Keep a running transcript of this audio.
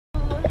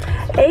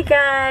Hey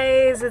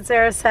guys, it's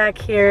Arasac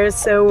here.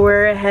 So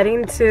we're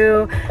heading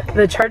to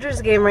the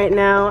Chargers game right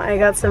now. I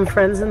got some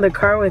friends in the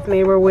car with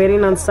me. We're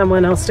waiting on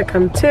someone else to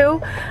come too.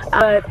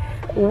 But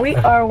we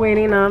are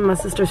waiting on my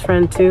sister's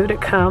friend too to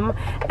come,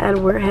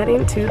 and we're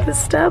heading to the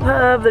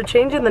StubHub. They're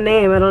changing the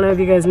name. I don't know if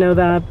you guys know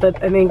that,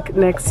 but I think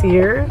next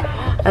year,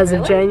 as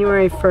of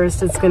January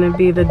 1st, it's going to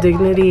be the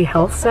Dignity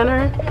Health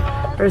Center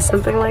or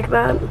something like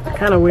that.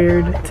 Kind of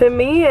weird. To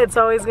me, it's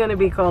always going to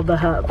be called the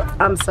Hub.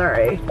 I'm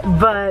sorry.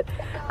 But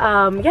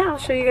yeah, I'll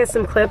show you guys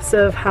some clips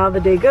of how the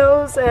day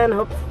goes, and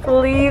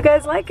hopefully you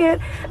guys like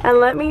it. And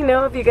let me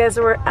know if you guys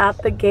were at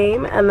the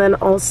game, and then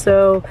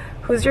also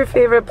who's your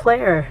favorite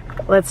player.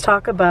 Let's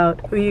talk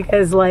about who you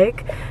guys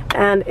like.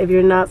 And if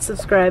you're not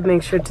subscribed,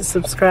 make sure to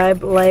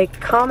subscribe, like,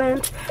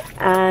 comment,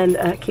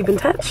 and keep in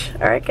touch.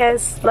 All right,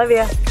 guys. Love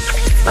ya.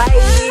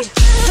 Bye.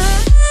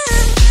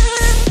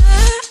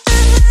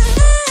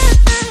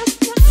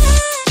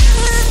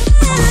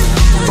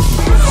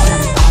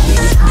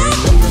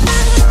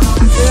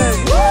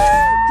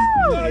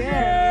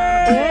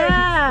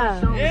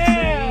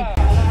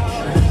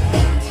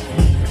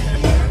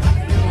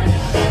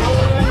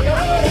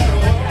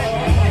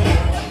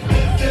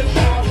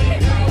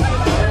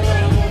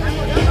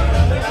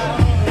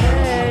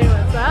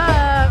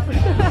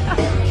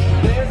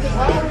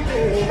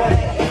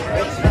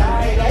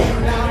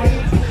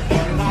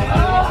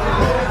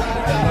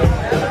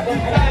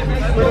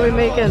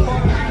 Making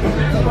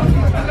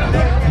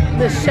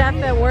the chef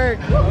at work.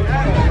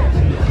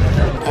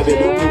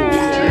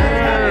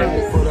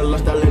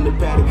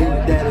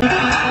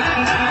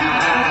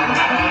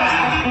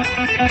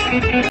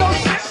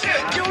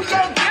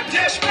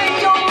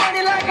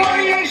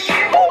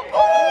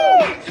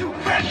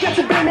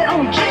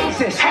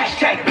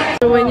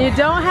 When you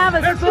don't have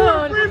a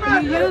spoon,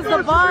 you use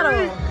the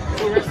bottle.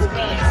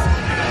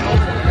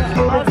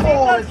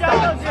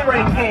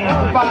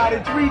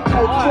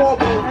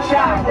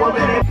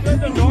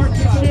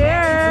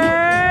 Cheers!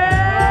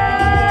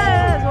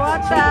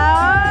 Watch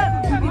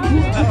out!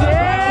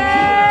 Cheers!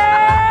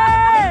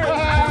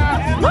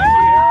 Woo!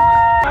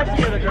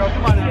 Cheers!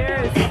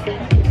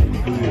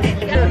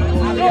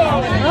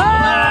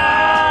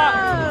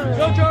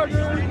 Go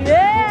Chargers!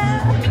 Yeah!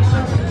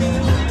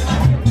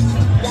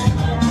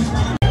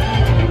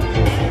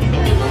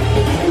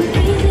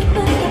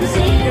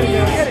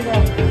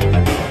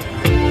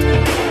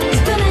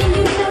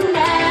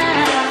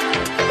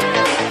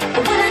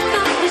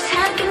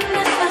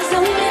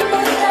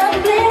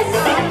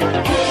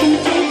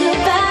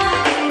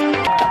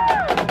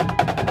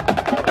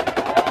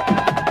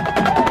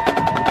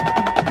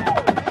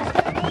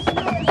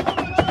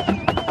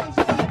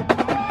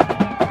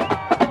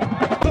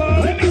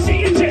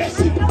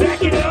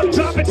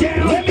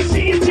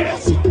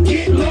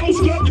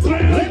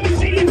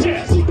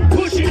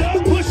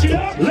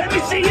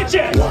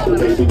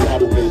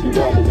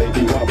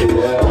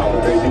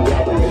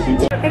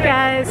 Hey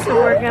guys, so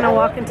we're gonna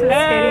walk into the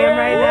stadium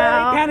right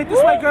now. Panic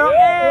this way, girl.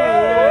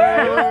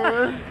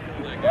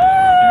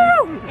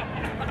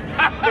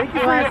 Thank you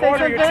for your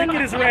order. Your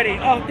ticket is ready.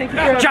 Oh, thank you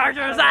for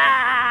Chargers.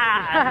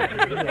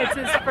 It's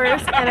his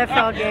first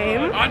NFL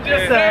game,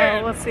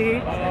 so we'll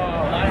see.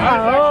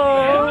 Oh.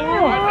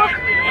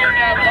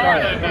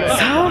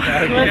 So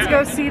let's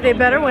go see. They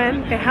better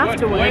win. They have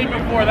to win.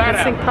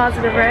 Let's think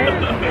positive, right?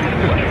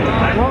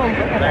 Whoa.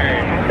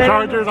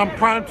 Chargers on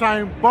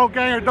primetime. Both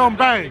gang or don't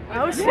bang.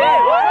 Oh shit!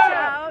 Watch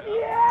out!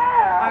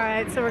 All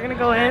right, so we're gonna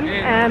go in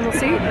and we'll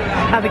see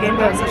how the game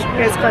goes.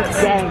 Here's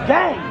clips. Gang,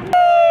 gang.